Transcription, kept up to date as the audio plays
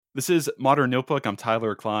This is Modern Notebook. I'm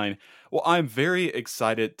Tyler Klein. Well, I'm very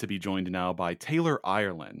excited to be joined now by Taylor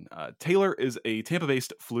Irelan. Taylor is a Tampa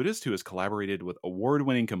based flutist who has collaborated with award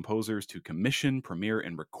winning composers to commission, premiere,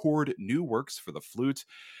 and record new works for the flute.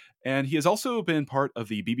 And he has also been part of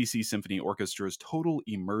the BBC Symphony Orchestra's Total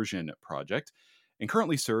Immersion project and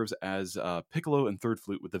currently serves as piccolo and third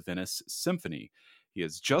flute with the Venice Symphony. He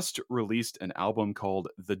has just released an album called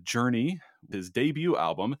The Journey, his debut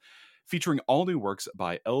album, featuring all new works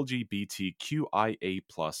by LGBTQIA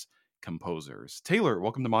plus composers. Taylor,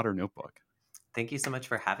 welcome to Modern Notebook. Thank you so much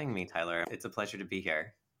for having me, Tyler. It's a pleasure to be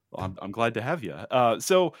here. Well, I'm glad to have you.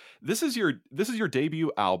 So this is your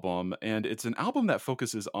debut album, and it's an album that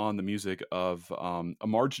focuses on the music of a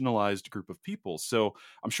marginalized group of people. So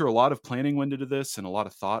I'm sure a lot of planning went into this, and a lot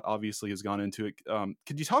of thought obviously has gone into it.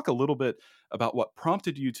 Could you talk a little bit about what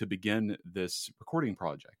prompted you to begin this recording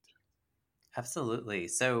project? Absolutely.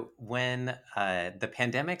 So, when the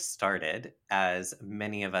pandemic started, as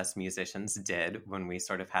many of us musicians did when we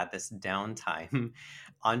sort of had this downtime,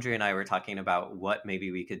 Andre and I were talking about what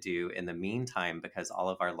maybe we could do in the meantime because all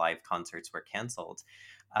of our live concerts were canceled.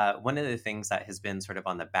 One of the things that has been sort of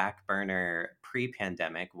on the back burner pre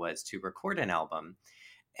pandemic was to record an album.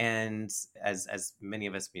 And as many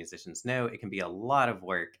of us musicians know, it can be a lot of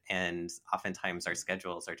work, and oftentimes our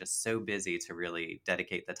schedules are just so busy to really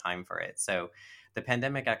dedicate the time for it. So the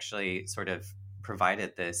pandemic actually sort of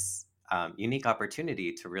provided this unique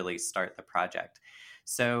opportunity to really start the project.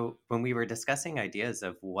 So when we were discussing ideas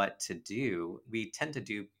of what to do, we tend to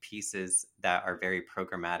do pieces that are very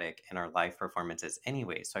programmatic in our live performances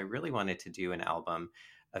anyway. So I really wanted to do an album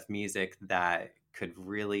of music that could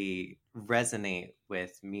really resonate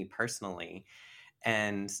with me personally.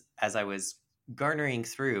 And as I was garnering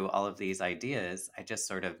through all of these ideas, I just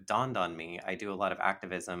sort of dawned on me. I do a lot of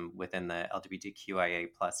activism within the LGBTQIA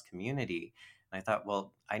plus community. And I thought,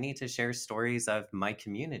 well, I need to share stories of my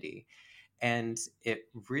community. And it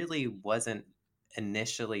really wasn't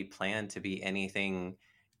initially planned to be anything,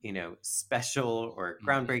 special or Mhm.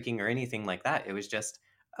 groundbreaking or anything like that. It was just,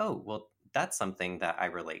 oh, well, that's something that I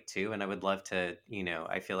relate to. And I would love to,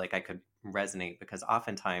 I feel like I could resonate because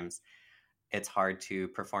oftentimes it's hard to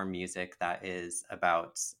perform music that is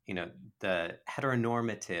about, the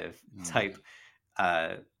heteronormative Mm. type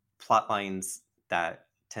uh, plot lines that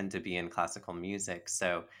tend to be in classical music.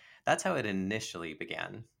 So that's how it initially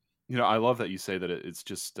began. I love that you say that it's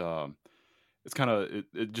just it's kind of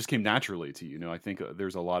it just came naturally to you. I think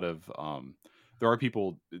there's a lot of there are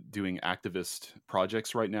people doing activist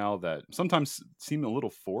projects right now that sometimes seem a little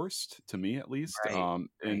forced to me, at least. Right.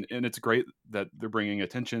 Right. And it's great that they're bringing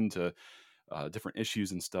attention to different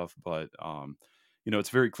issues and stuff. But it's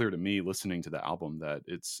very clear to me listening to the album that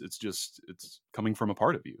it's coming from a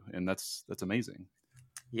part of you, and that's amazing.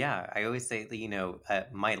 Yeah, I always say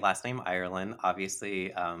that, my last name, Ireland,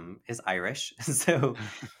 obviously is Irish. So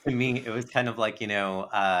to me, it was kind of like,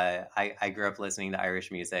 I grew up listening to Irish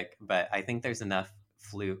music, but I think there's enough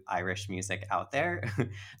flute Irish music out there.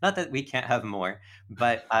 Not that we can't have more,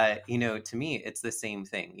 but, to me, it's the same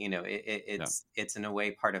thing. Yeah. It's in a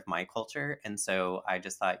way part of my culture. And so I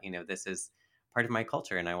just thought, this is part of my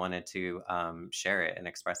culture and I wanted to share it and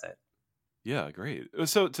express it. Yeah, great.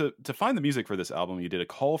 So to find the music for this album, you did a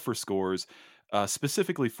call for scores,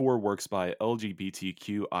 specifically for works by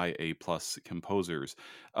LGBTQIA plus composers.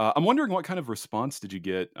 I'm wondering what kind of response did you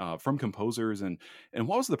get from composers, and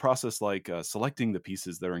what was the process like selecting the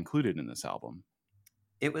pieces that are included in this album?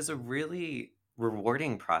 It was a really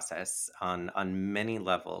rewarding process on many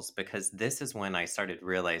levels because this is when I started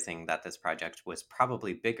realizing that this project was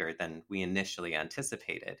probably bigger than we initially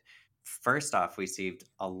anticipated. First off, we received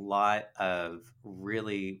a lot of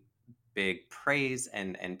really big praise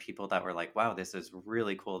and people that were like, wow, this is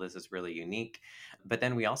really cool, this is really unique. But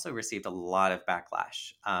then we also received a lot of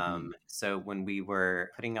backlash. Mm, So when we were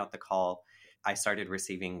putting out the call, I started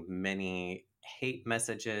receiving many hate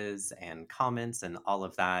messages and comments and all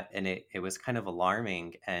of that. And it was kind of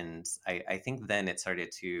alarming. And I think then it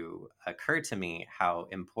started to occur to me how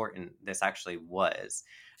important this actually was.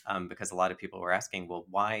 Because a lot of people were asking, well,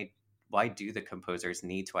 why do the composers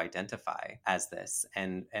need to identify as this?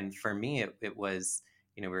 And for me, it was,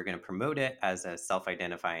 we were going to promote it as a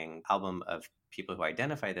self-identifying album of people who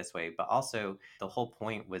identify this way, but also the whole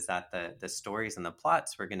point was that the stories and the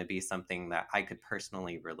plots were going to be something that I could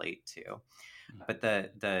personally relate to. mm, But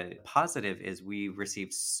the positive is we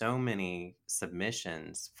received so many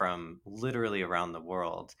submissions from literally around the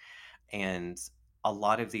world, and a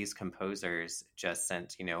lot of these composers just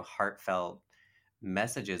sent, heartfelt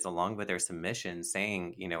messages along with their submissions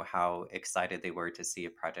saying, how excited they were to see a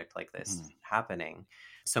project like this mm. happening.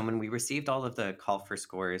 So when we received all of the call for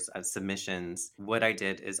scores as submissions, what I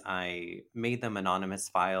did is I made them anonymous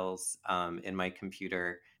files in my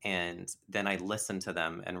computer, and then I listened to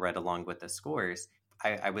them and read along with the scores.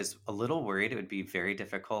 I was a little worried it would be very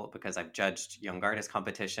difficult because I've judged young artist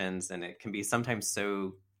competitions, and it can be sometimes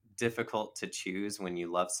so difficult to choose when you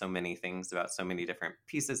love so many things about so many different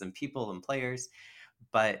pieces and people and players.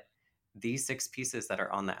 But these 6 pieces that are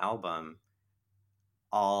on the album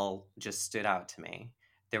all just stood out to me.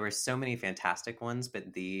 There were so many fantastic ones,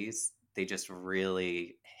 but they just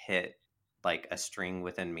really hit like a string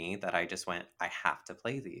within me that I just went, I have to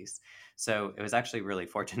play these. So it was actually really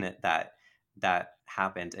fortunate that that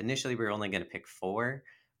happened. Initially, we were only going to pick 4,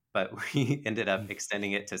 but we ended up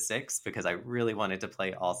extending it to 6 because I really wanted to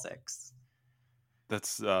play all 6.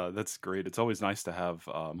 That's great. It's always nice to have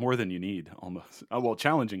more than you need, almost. Well,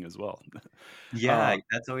 challenging as well. Yeah,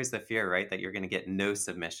 that's always the fear, right? That you're going to get no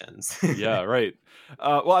submissions. Yeah, right.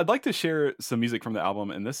 Well, I'd like to share some music from the album,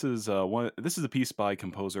 and this is This is a piece by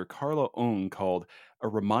composer Carla Ung called "A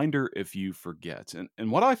Reminder If You Forget."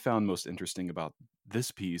 And what I found most interesting about this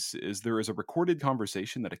piece is there is a recorded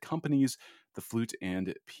conversation that accompanies the flute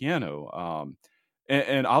and piano.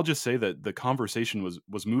 And I'll just say that the conversation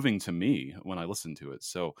was moving to me when I listened to it.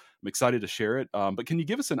 So I'm excited to share it. But can you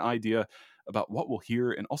give us an idea about what we'll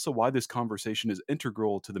hear, and also why this conversation is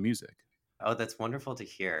integral to the music? Oh, that's wonderful to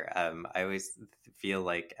hear. I always feel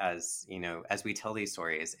like, as you know, as we tell these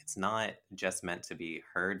stories, it's not just meant to be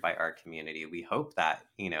heard by our community. We hope that,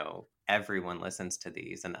 everyone listens to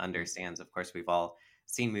these and understands. Of course, we've all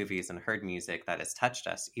seen movies and heard music that has touched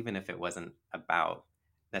us, even if it wasn't about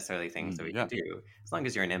necessarily things that we can Yeah. do. As long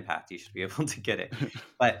as you're an empath, you should be able to get it.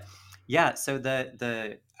 But yeah, so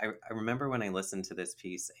I remember when I listened to this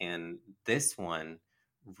piece, and this one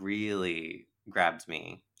really grabbed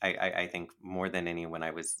me. I think more than any when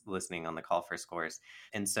I was listening on the call for scores.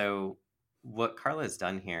 And so what Carla has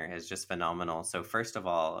done here is just phenomenal. So first of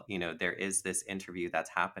all, there is this interview that's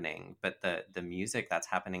happening, but the music that's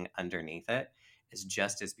happening underneath it is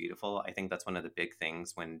just as beautiful. I think that's one of the big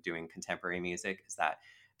things when doing contemporary music, is that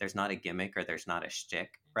there's not a gimmick or there's not a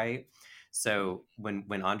shtick, right? So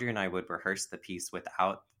when Andrea and I would rehearse the piece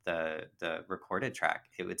without the recorded track,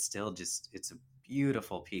 it would still it's a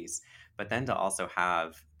beautiful piece. But then to also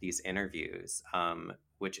have these interviews,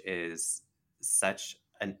 which is such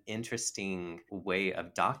an interesting way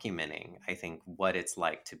of documenting, I think, what it's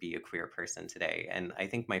like to be a queer person today. And I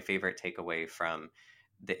think my favorite takeaway from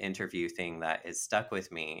the interview thing that is stuck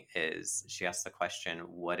with me is she asked the question,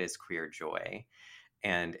 what is queer joy?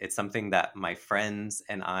 And it's something that my friends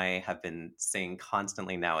and I have been saying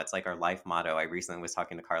constantly now. It's like our life motto. I recently was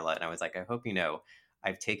talking to Carla, and I was like, I hope you know,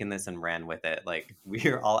 I've taken this and ran with it. Like,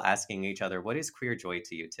 we're all asking each other, what is queer joy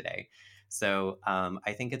to you today? So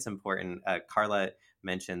I think it's important. Carla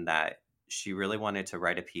mentioned that she really wanted to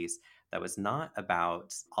write a piece that was not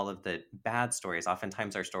about all of the bad stories.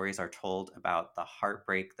 Oftentimes our stories are told about the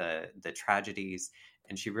heartbreak, the tragedies,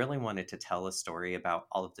 and she really wanted to tell a story about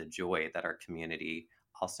all of the joy that our community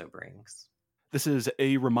also brings. This is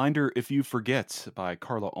A Reminder If You Forget by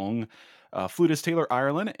Carla Ong. Flutist Taylor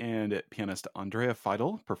Irelan and pianist Andrea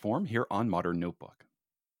Feidel perform here on Modern Notebook.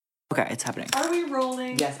 Okay, it's happening. Are we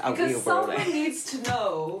rolling? Yes, because someone needs to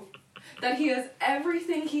know that he has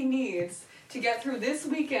everything he needs to get through this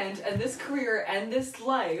weekend and this career and this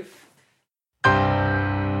life.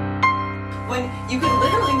 When you can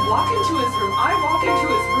literally walk into his room, I walk into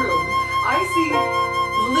his room, I see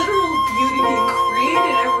literal beauty being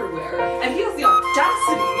created everywhere, and he has the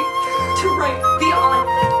audacity to write, the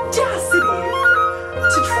audacity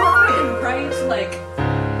to try and write like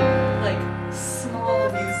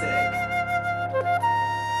small music.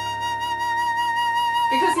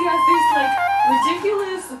 Because he has these like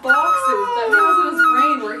ridiculous boxes that he has in his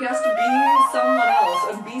brain where he has to be someone else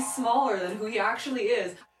and be smaller than who he actually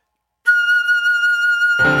is.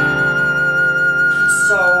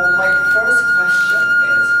 So, my first question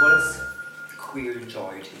is, what is queer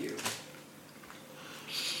joy to you?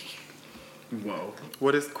 Whoa.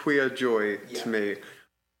 What is queer joy to me?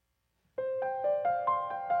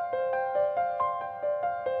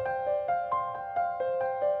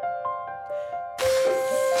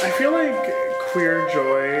 I feel like queer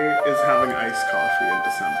joy is having iced coffee in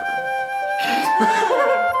December.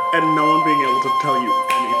 And no one being able to tell you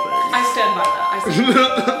anything. I stand by that. I stand by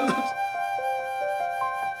that.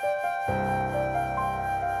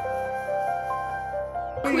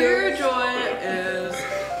 Queer joy is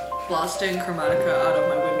blasting Chromatica out of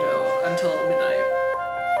my window until midnight.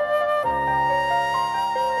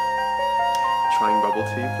 Trying bubble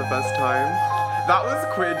tea for the first time. That was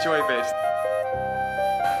queer joy, bitch.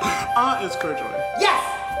 It's queer joy. Yes!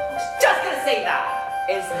 say that.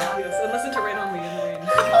 Is that. Yes, and listen to Rain on Me in the Rain.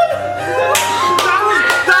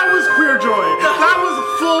 That was queer joy. That was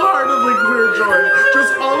full-heartedly queer joy.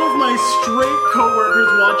 Just all of my straight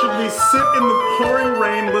coworkers watching me sit in the pouring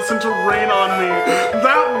rain, listen to Rain on Me.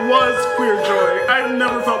 That was queer joy. I've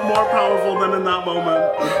never felt more powerful than in that moment.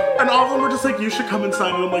 And all of them were just like, you should come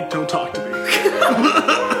inside. And I'm like, don't talk to me. It's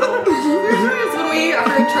when we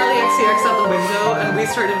heard Charlie XCX out the window and we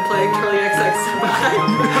started playing Charlie XX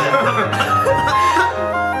behind.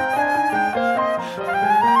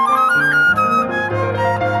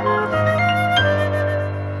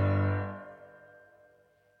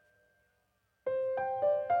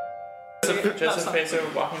 Joseph Fraser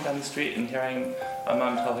walking down the street and hearing a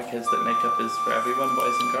mom tell her kids that makeup is for everyone,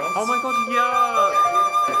 boys and girls. Oh my god,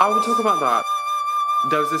 yeah! I will talk about that.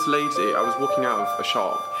 There was this lady, I was walking out of a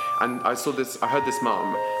shop, and I heard this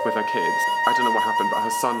mum with her kids. I don't know what happened, but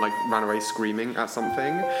her son ran away screaming at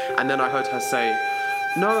something, and then I heard her say,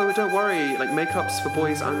 no, don't worry, makeup's for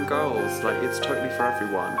boys and girls, it's totally for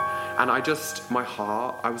everyone. And my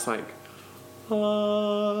heart, I was like,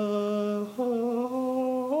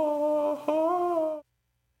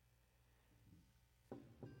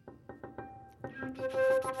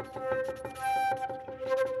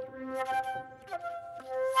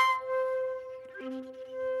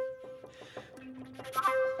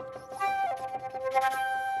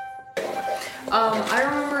 I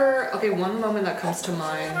remember, one moment that comes to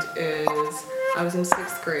mind is I was in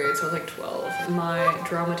 6th grade, so I was 12. My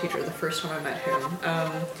drama teacher, the first time I met him,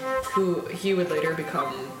 who he would later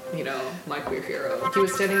become, my queer hero. He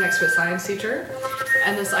was standing next to a science teacher,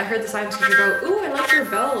 and I heard the science teacher go, ooh, I like your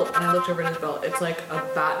belt. And I looked over at his belt. It's a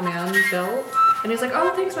Batman belt. And he's like,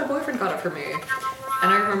 oh, thanks, my boyfriend got it for me.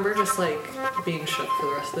 And I remember just being shook for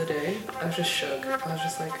the rest of the day. I was just shook. I was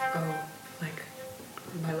just like, oh,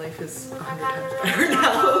 my life is 100 times better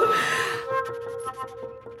now.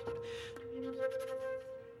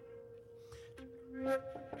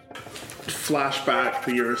 Flashback,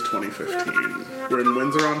 the year is 2015. We're in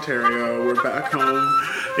Windsor, Ontario. We're back home.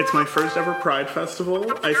 It's my first ever Pride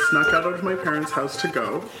Festival. I snuck out of my parents' house to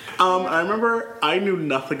go. I remember I knew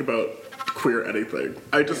nothing about queer anything.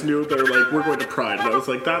 I just knew they were we're going to Pride. And I was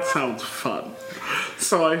like, that sounds fun.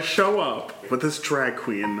 So I show up with this drag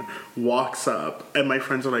queen, walks up, and my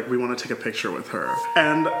friends are like, we want to take a picture with her.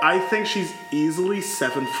 And I think she's easily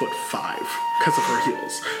 7'5" because of her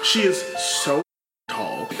heels. She is so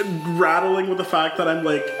tall, rattling with the fact that I'm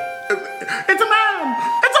like, it's a man!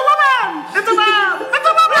 It's a woman! It's a man! It's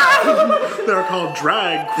a woman! They're called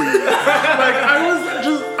drag queens.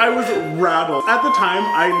 I was rattled. At the time,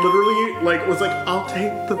 I literally was like, I'll take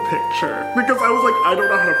the picture. Because I was like, I don't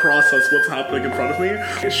know how to process what's happening in front of me.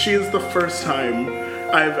 She is the first time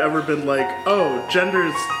I've ever been like, oh,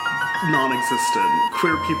 gender's non-existent.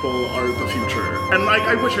 Queer people are the future. And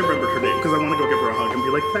I wish I remembered her name because I want to go give her a hug and be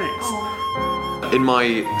like, thanks. in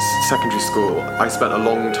my secondary school, I spent a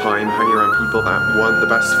long time hanging around people that weren't the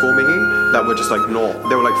best for me, that were just like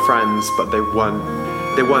they were like friends, but they weren't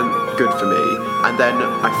good for me. And then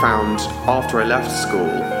I found, after I left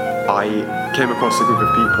school, I came across a group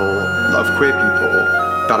of people, of queer people,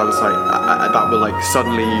 that I was like, that were like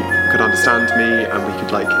suddenly could understand me, and we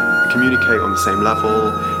could like communicate on the same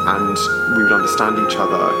level, and we would understand each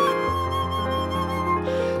other.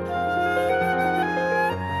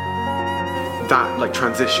 That like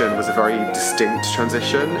transition was a very distinct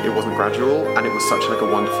transition. It wasn't gradual, and it was such like a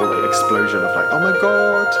wonderful like explosion of like, oh my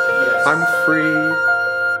god, yes, I'm free.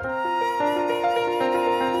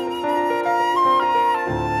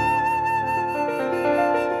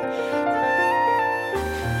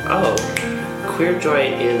 Oh, Queer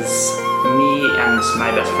Joy is me and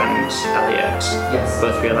my best friend Elliot. Yes.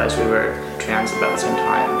 Both realized we were trans about the same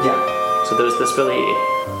time. Yeah. So there was this really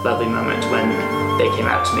lovely moment when they came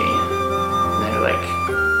out to me. And they were like,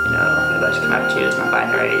 you know, I'd like to come out to you as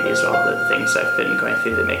non-binary. These are all the things I've been going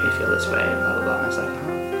through that make me feel this way, and blah, blah, blah. And I was like, oh,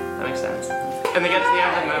 that makes sense. And they get to the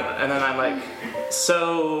end, and then I'm like,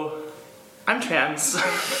 so, I'm trans.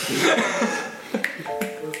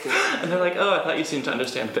 And they're like, oh, I thought you seemed to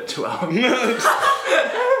understand a bit too well.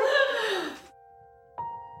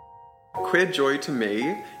 Queer joy to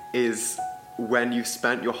me is when you've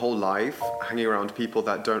spent your whole life hanging around people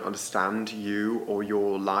that don't understand you or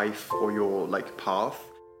your life or your like path,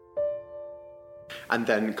 and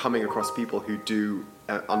then coming across people who do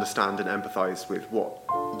understand and empathize with what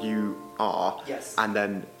you are. Yes. And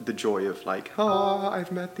then the joy of like,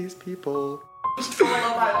 I've met these people. So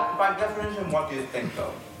by definition, what do you think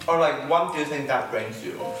though? Or like, what do you think that brings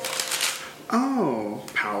you? Oh,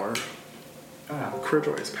 power. Oh. Queer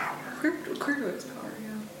joy is power. Queer joy is power,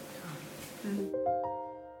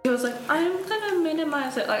 yeah. was like, I'm gonna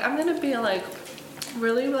minimize it. Like, I'm gonna be like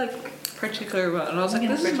really like particular about it. And I was like,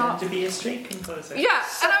 this is not to be a street composer. Yeah,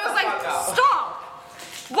 and I was like, stop!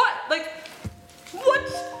 What? Like, what?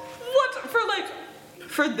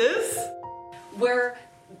 For this? Where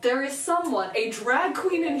there is someone, a drag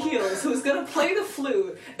queen in heels, who's gonna play the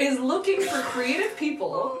flute, is looking for creative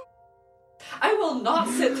people. I will not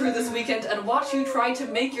sit through this weekend and watch you try to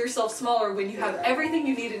make yourself smaller when you have everything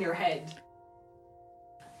you need in your head.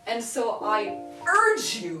 And so I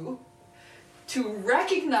urge you to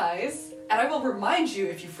recognize, and I will remind you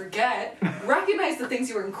if you forget, recognize the things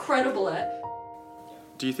you are incredible at.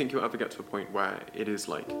 Do you think you'll ever get to a point where it is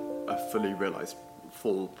like a fully realized,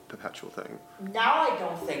 full, perpetual thing? Now I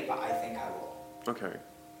don't think, but I think I will. Okay.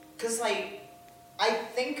 Cause like, I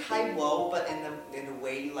think I will, but in a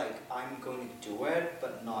way like I'm going to do it,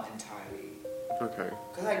 but not entirely. Okay.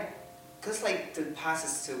 Cause like the past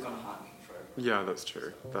is still gonna haunt me forever. Yeah, that's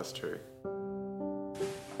true. That's true.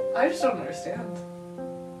 I just don't understand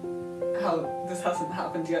how this hasn't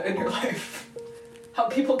happened yet in your life. How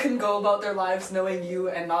people can go about their lives knowing you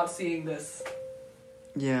and not seeing this.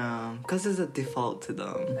 Yeah, because it's a default to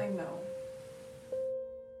them. I know.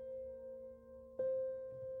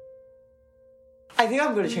 I think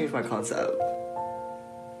I'm gonna change my concept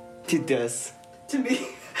to this. To me,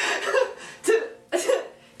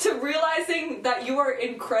 to realizing that you are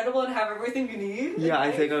incredible and have everything you need. Yeah,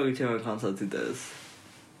 I think I'm gonna change my concept to this.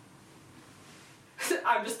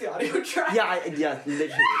 I'm just the audio track. Yeah,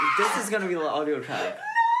 literally. This is gonna be the audio track.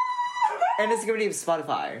 And it's gonna be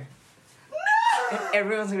Spotify. And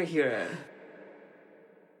everyone's gonna hear it.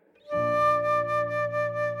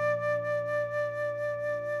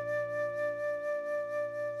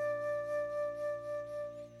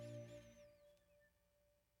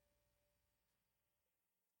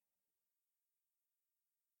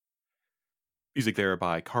 Music there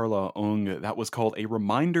by Carla Ung. That was called A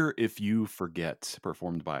Reminder If You Forget,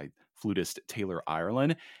 performed by flutist Taylor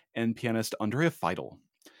Irelan and pianist Andrea Feidel.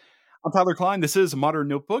 I'm Tyler Klein. This is Modern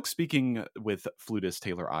Notebook, speaking with flutist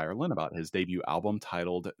Taylor Irelan about his debut album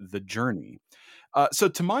titled The Journey. So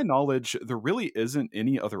to my knowledge, there really isn't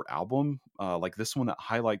any other album like this one that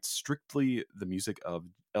highlights strictly the music of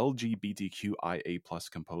LGBTQIA plus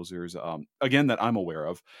composers, again, that I'm aware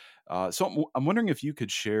of. So I'm wondering if you could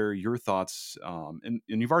share your thoughts, and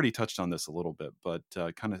you've already touched on this a little bit, but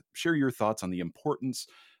kind of share your thoughts on the importance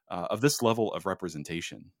of this level of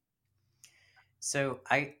representation. So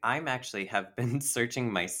I'm actually have been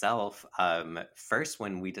searching myself. First,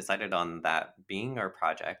 when we decided on that being our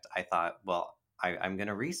project, I thought, well, I'm going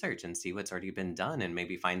to research and see what's already been done and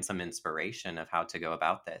maybe find some inspiration of how to go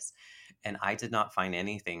about this. And I did not find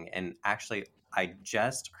anything. And actually, I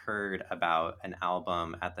just heard about an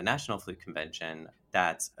album at the National Flute Convention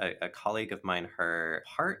that's a colleague of mine, her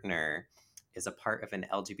partner is a part of an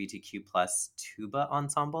LGBTQ plus tuba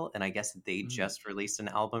ensemble. And I guess they just released an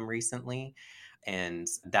album recently. And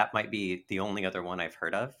that might be the only other one I've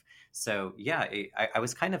heard of. So yeah, I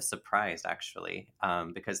was kind of surprised actually,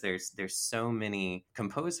 because there's so many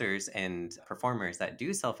composers and performers that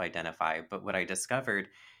do self-identify. But what I discovered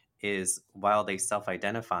is while they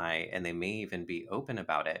self-identify and they may even be open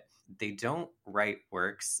about it, they don't write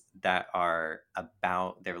works that are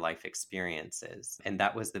about their life experiences. And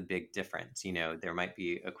that was the big difference. You know, there might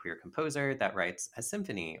be a queer composer that writes a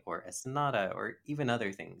symphony or a sonata or even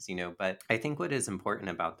other things, you know, but I think what is important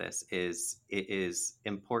about this is it is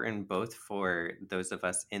important both for those of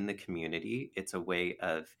us in the community. It's a way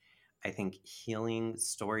of, I think, healing,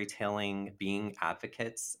 storytelling, being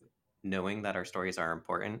advocates, knowing that our stories are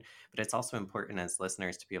important, but it's also important as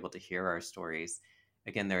listeners to be able to hear our stories.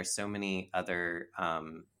 Again, there are so many other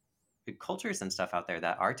cultures and stuff out there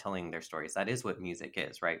that are telling their stories. That is what music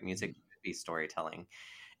is, right? Music could be storytelling.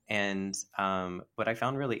 And what I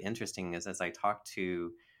found really interesting is as I talked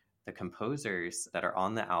to the composers that are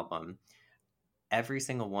on the album, every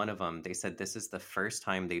single one of them, they said this is the first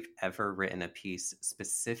time they've ever written a piece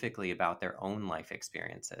specifically about their own life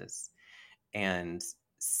experiences. And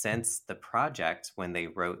since the project, when they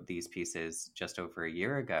wrote these pieces just over a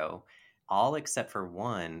year ago, all except for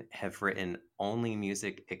one have written only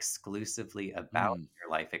music exclusively about their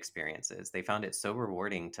life experiences. They found it so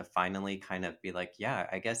rewarding to finally kind of be like, yeah,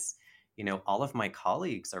 I guess, you know, all of my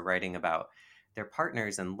colleagues are writing about their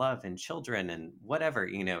partners and love and children and whatever,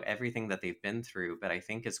 you know, everything that they've been through. But I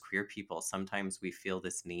think as queer people, sometimes we feel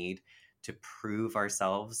this need to prove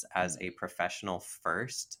ourselves as a professional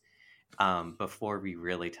first, before we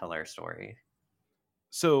really tell our story.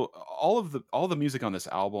 So all the music on this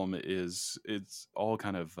album it's all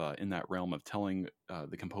kind of in that realm of telling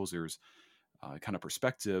the composer's kind of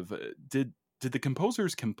perspective. Did Did the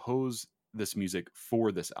composers compose this music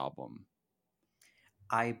for this album?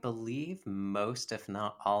 I believe most, if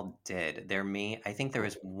not all, did. I think there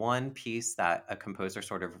was one piece that a composer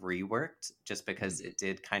sort of reworked just because it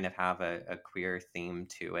did kind of have a queer theme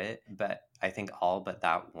to it. But I think all but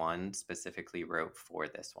that one specifically wrote for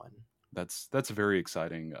this one. That's very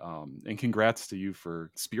exciting. And congrats to you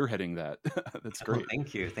for spearheading that. That's great.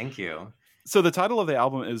 Thank you. Thank you. So the title of the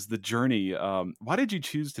album is The Journey. Why did you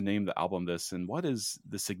choose to name the album this, and what is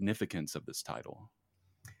the significance of this title?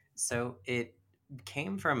 So it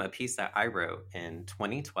came from a piece that I wrote in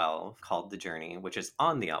 2012 called The Journey, which is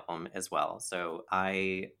on the album as well. So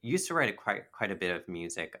I used to write quite a bit of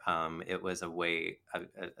music. It was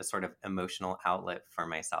a sort of emotional outlet for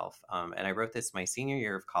myself. And I wrote this my senior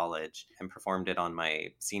year of college and performed it on my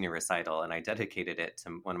senior recital. And I dedicated it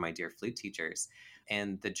to one of my dear flute teachers.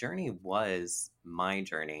 And the journey was my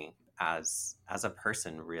journey as a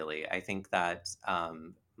person, really. I think that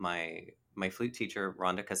my flute teacher,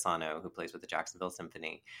 Rhonda Casano, who plays with the Jacksonville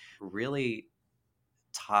Symphony, really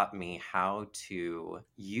taught me how to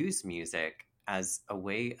use music as a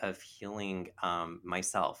way of healing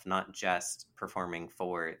myself, not just performing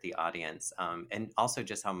for the audience, and also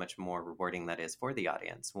just how much more rewarding that is for the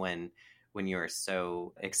audience when you're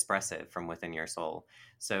so expressive from within your soul.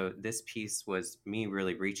 So this piece was me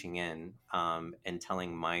really reaching in and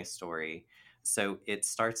telling my story. So it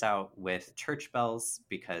starts out with church bells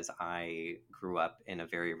because I grew up in a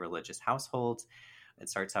very religious household. It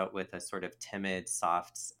starts out with a sort of timid,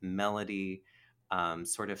 soft melody,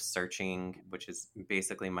 sort of searching, which is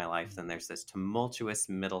basically my life. Then there's this tumultuous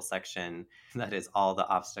middle section that is all the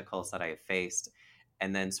obstacles that I have faced.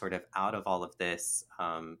 And then sort of out of all of this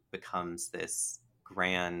becomes this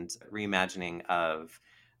grand reimagining of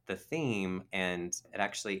the theme, and it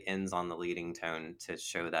actually ends on the leading tone to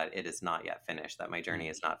show that it is not yet finished, that my journey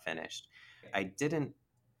is not finished. I didn't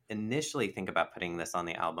initially think about putting this on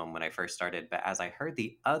the album when I first started, but as I heard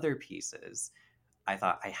the other pieces, I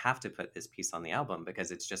thought I have to put this piece on the album because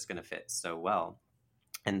it's just going to fit so well.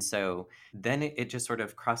 And so then it just sort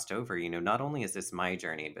of crossed over, not only is this my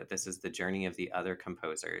journey, but this is the journey of the other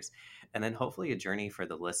composers, and then hopefully a journey for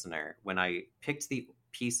the listener. When I picked the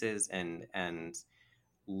pieces and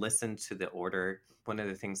listened to the order, one of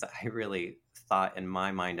the things that I really thought in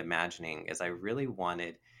my mind imagining is I really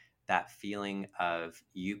wanted that feeling of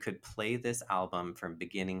you could play this album from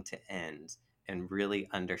beginning to end and really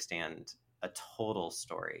understand a total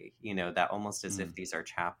story, that almost as if these are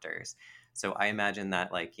chapters. So I imagine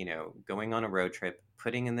that going on a road trip,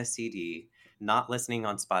 putting in the CD, not listening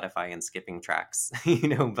on Spotify and skipping tracks,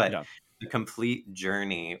 but the complete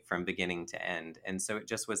journey from beginning to end. And so it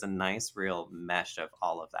just was a nice real mesh of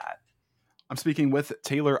all of that. I'm speaking with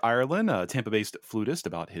Taylor Irelan, a Tampa-based flutist,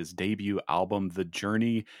 about his debut album, The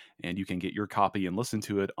Journey, and you can get your copy and listen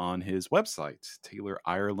to it on his website,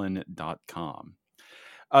 taylorirelan.com.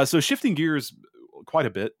 So shifting gears quite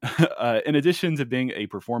a bit, in addition to being a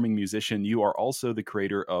performing musician, you are also the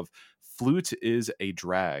creator of Flute is a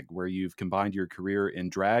Drag, where you've combined your career in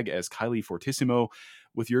drag as Kylie Fortissimo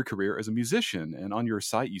with your career as a musician. And on your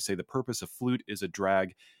site, you say the purpose of Flute is a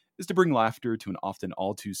Drag is to bring laughter to an often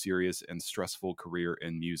all too serious and stressful career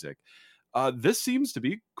in music. This seems to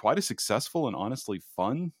be quite a successful and honestly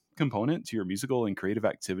fun component to your musical and creative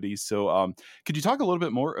activities. So could you talk a little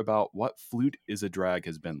bit more about what Flute is a Drag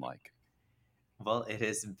has been like? Well, it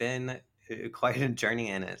has been quite a journey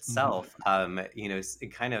in itself. Kind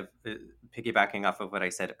of piggybacking off of what I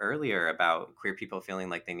said earlier about queer people feeling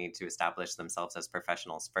like they need to establish themselves as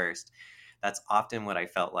professionals first. That's often what I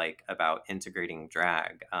felt like about integrating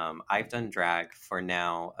drag. I've done drag for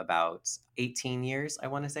now about 18 years, I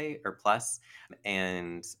want to say, or plus.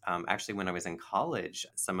 And actually, when I was in college,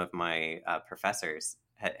 some of my professors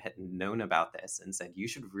had known about this and said, you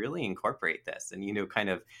should really incorporate this and, kind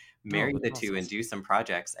of marry the two and do some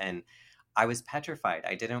projects. And I was petrified.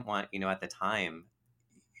 I didn't want, at the time,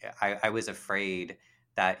 I was afraid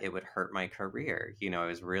that it would hurt my career. I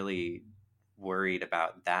was really worried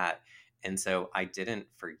about that. And so I didn't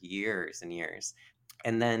for years and years.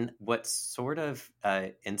 And then what sort of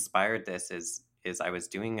inspired this is I was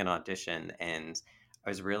doing an audition and I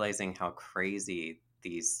was realizing how crazy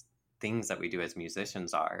these things that we do as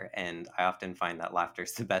musicians are. And I often find that laughter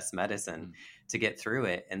is the best medicine to get through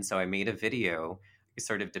it. And so I made a video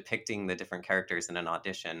sort of depicting the different characters in an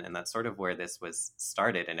audition. And that's sort of where this was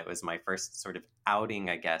started. And it was my first sort of outing,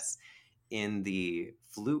 I guess, in the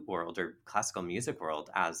flute world or classical music world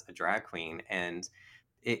as a drag queen. And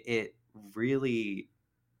it really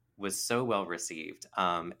was so well received.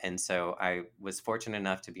 And so I was fortunate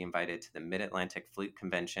enough to be invited to the Mid-Atlantic Flute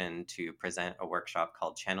Convention to present a workshop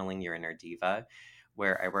called Channeling Your Inner Diva,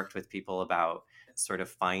 where I worked with people about sort of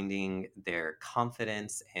finding their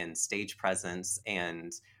confidence and stage presence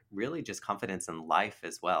and really just confidence in life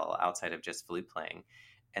as well, outside of just flute playing.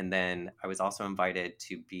 And then I was also invited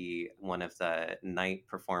to be one of the night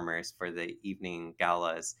performers for the evening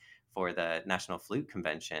galas for the National Flute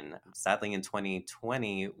Convention. Sadly, in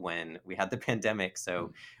 2020, when we had the pandemic,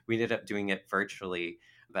 so we ended up doing it virtually.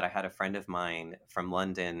 But I had a friend of mine from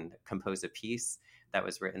London compose a piece that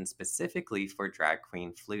was written specifically for drag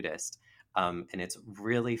queen flutist. And it's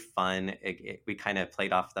really fun. We kind of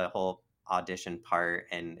played off the whole audition part,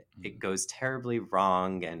 and it goes terribly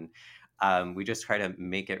wrong. And we just try to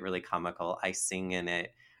make it really comical. I sing in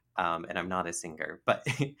it. And I'm not a singer, but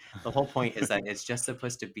the whole point is that it's just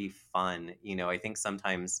supposed to be fun. You know, I think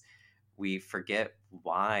sometimes we forget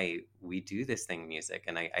why we do this thing, music.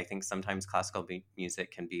 And I think sometimes classical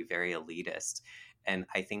music can be very elitist. And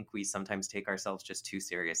I think we sometimes take ourselves just too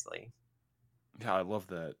seriously. Yeah, I love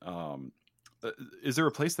that. Is there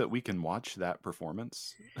a place that we can watch that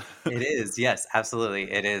performance? It is, yes,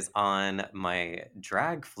 absolutely. It is on my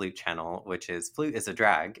drag flute channel, which is Flute is a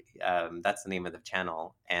Drag. That's the name of the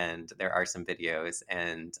channel. And there are some videos.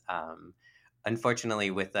 And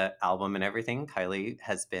unfortunately, with the album and everything, Kylie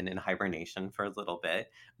has been in hibernation for a little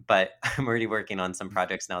bit. But I'm already working on some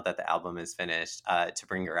projects now that the album is finished to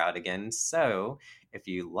bring her out again. So if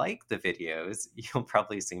you like the videos, you'll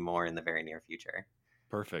probably see more in the very near future.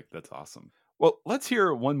 Perfect. That's awesome. Well, let's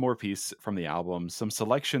hear one more piece from the album, some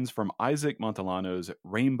selections from Isaac Montellano's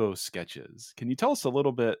Rainbow Sketches. Can you tell us a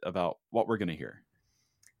little bit about what we're going to hear?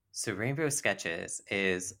 So Rainbow Sketches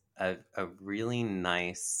is a really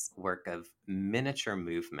nice work of miniature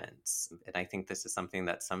movements. And I think this is something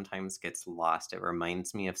that sometimes gets lost. It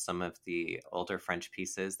reminds me of some of the older French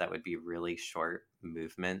pieces that would be really short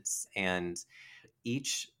movements. And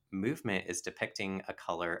each movement is depicting a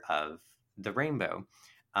color of the rainbow.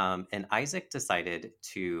 And Isaac decided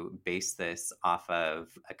to base this off of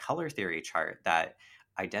a color theory chart that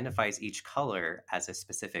identifies each color as a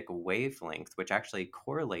specific wavelength, which actually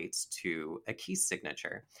correlates to a key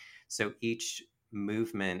signature. So each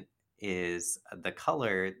movement is the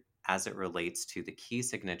color as it relates to the key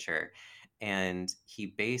signature. And he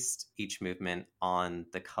based each movement on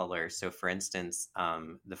the color. So, for instance,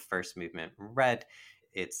 the first movement, red,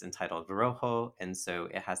 it's entitled Rojo, and so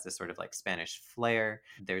it has this sort of like Spanish flair.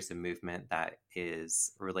 There's a movement that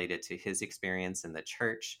is related to his experience in the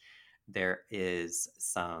church. There is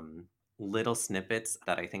some little snippets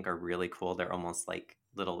that I think are really cool. They're almost like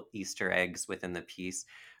little Easter eggs within the piece.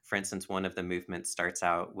 For instance, one of the movements starts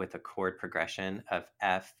out with a chord progression of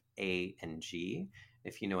F, A, and G.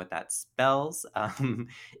 If you know what that spells,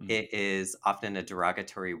 it is often a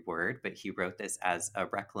derogatory word, but he wrote this as a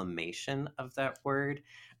reclamation of that word.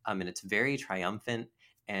 And it's very triumphant.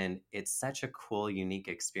 And it's such a cool, unique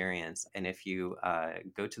experience. And if you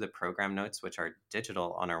go to the program notes, which are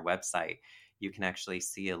digital on our website, you can actually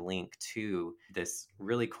see a link to this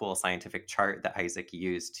really cool scientific chart that Isaac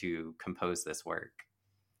used to compose this work.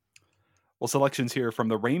 Well, selections here from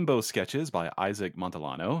the Rainbow Sketches by Isaac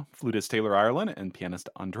Montellano, flutist Taylor Irelan, and pianist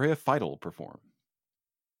Andrea Feidel perform.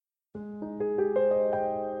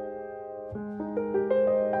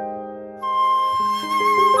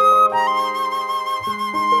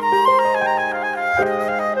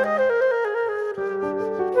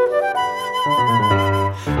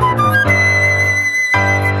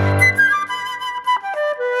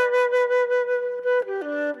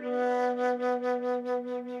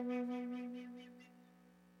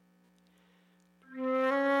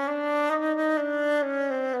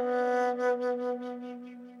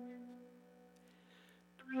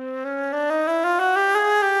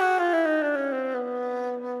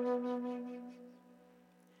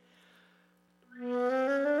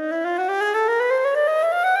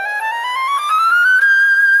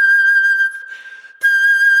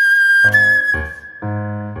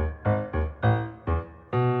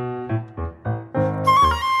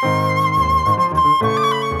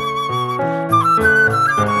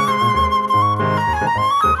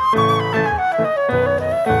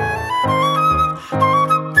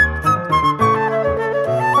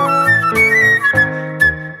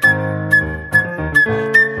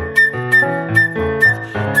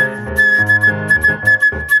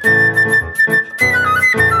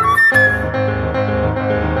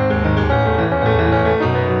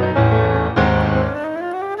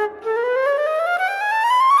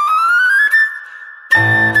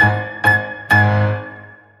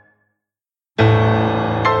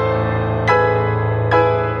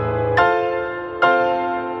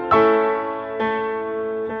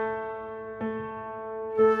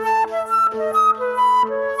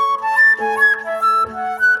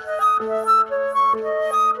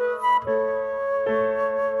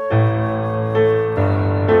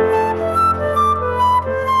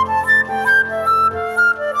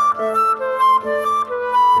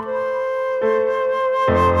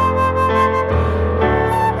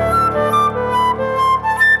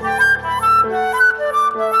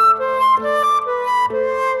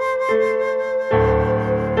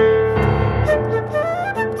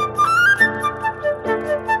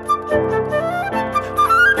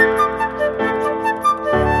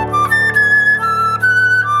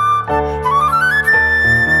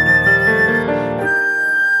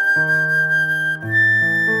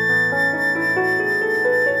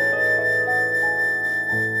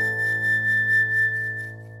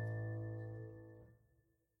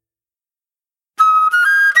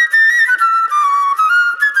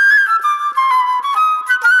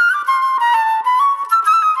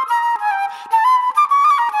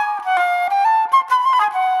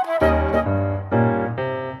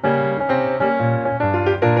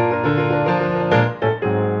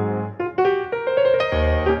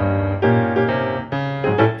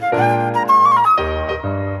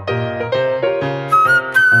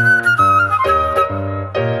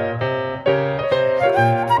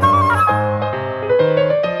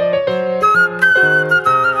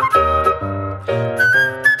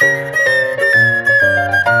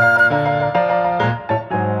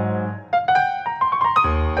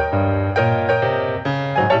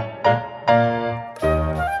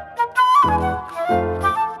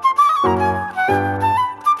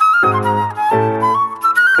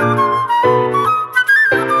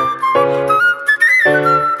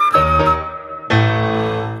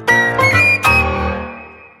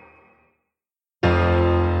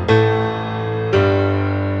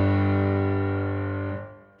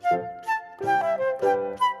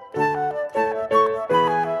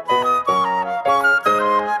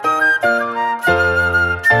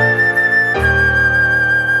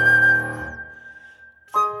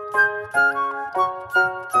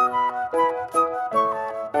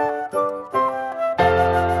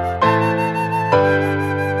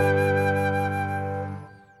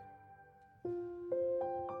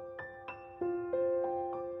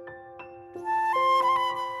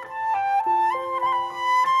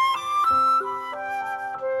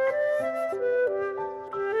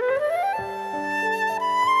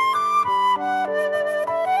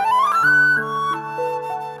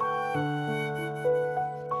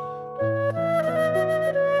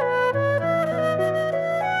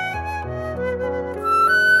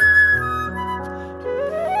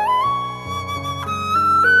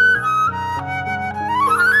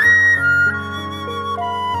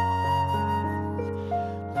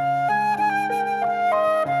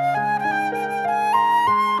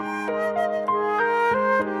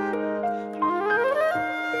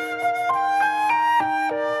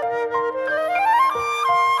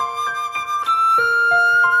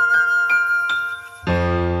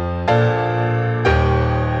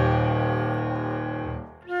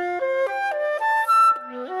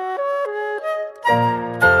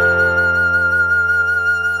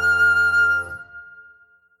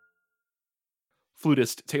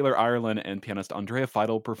 Flutist Taylor Irelan and pianist Andrea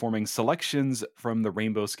Feidel performing selections from the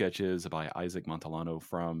Rainbow Sketches by Isaac Montellano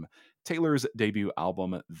from Taylor's debut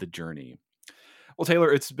album, The Journey. Well,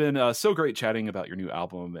 Taylor, it's been so great chatting about your new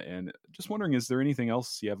album, and just wondering, is there anything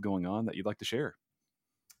else you have going on that you'd like to share?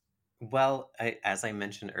 Well, as I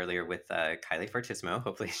mentioned earlier with Kylie Fortissimo,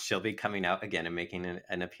 hopefully she'll be coming out again and making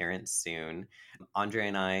an appearance soon. Andre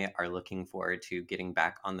and I are looking forward to getting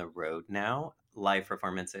back on the road now. Live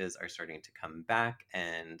performances are starting to come back,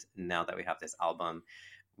 and now that we have this album,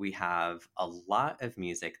 we have a lot of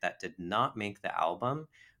music that did not make the album,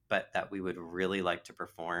 but that we would really like to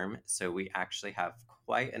perform. So we actually have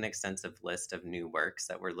quite an extensive list of new works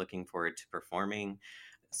that we're looking forward to performing.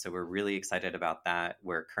 So we're really excited about that.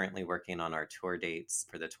 We're currently working on our tour dates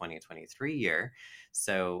for the 2023 year.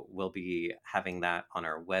 So we'll be having that on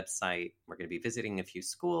our website. We're going to be visiting a few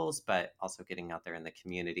schools, but also getting out there in the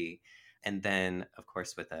community. And then, of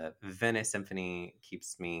course, with a Venice Symphony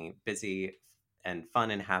keeps me busy and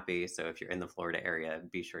fun and happy. So if you're in the Florida area,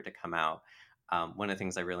 be sure to come out. One of the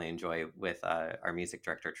things I really enjoy with our music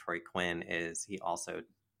director, Troy Quinn, is he also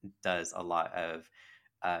does a lot of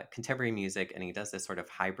contemporary music, and he does this sort of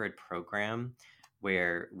hybrid program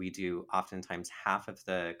where we do oftentimes half of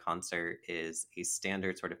the concert is a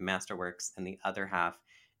standard sort of masterworks and the other half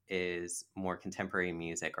is more contemporary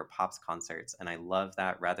music or pops concerts. And I love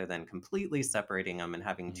that rather than completely separating them and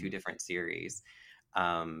having two different series.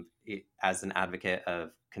 As an advocate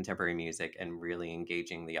of contemporary music and really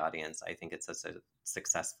engaging the audience, I think it's such a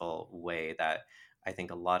successful way that I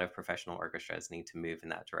think a lot of professional orchestras need to move in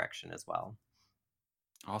that direction as well.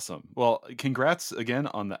 Awesome. Well, congrats again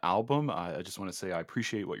on the album. I just want to say I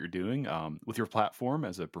appreciate what you're doing with your platform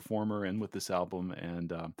as a performer and with this album.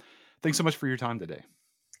 And thanks so much for your time today.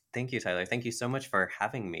 Thank you, Tyler. Thank you so much for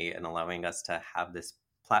having me and allowing us to have this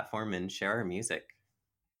platform and share our music.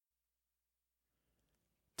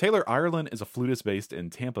 Taylor Irelan is a flutist based in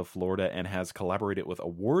Tampa, Florida, and has collaborated with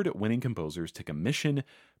award-winning composers to commission,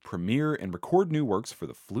 premiere, and record new works for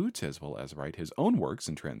the flute, as well as write his own works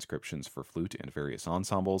and transcriptions for flute and various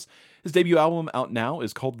ensembles. His debut album out now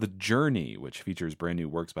is called The Journey, which features brand new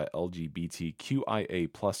works by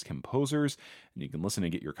LGBTQIA+ composers. And you can listen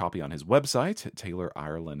and get your copy on his website,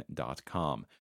 taylorirelan.com.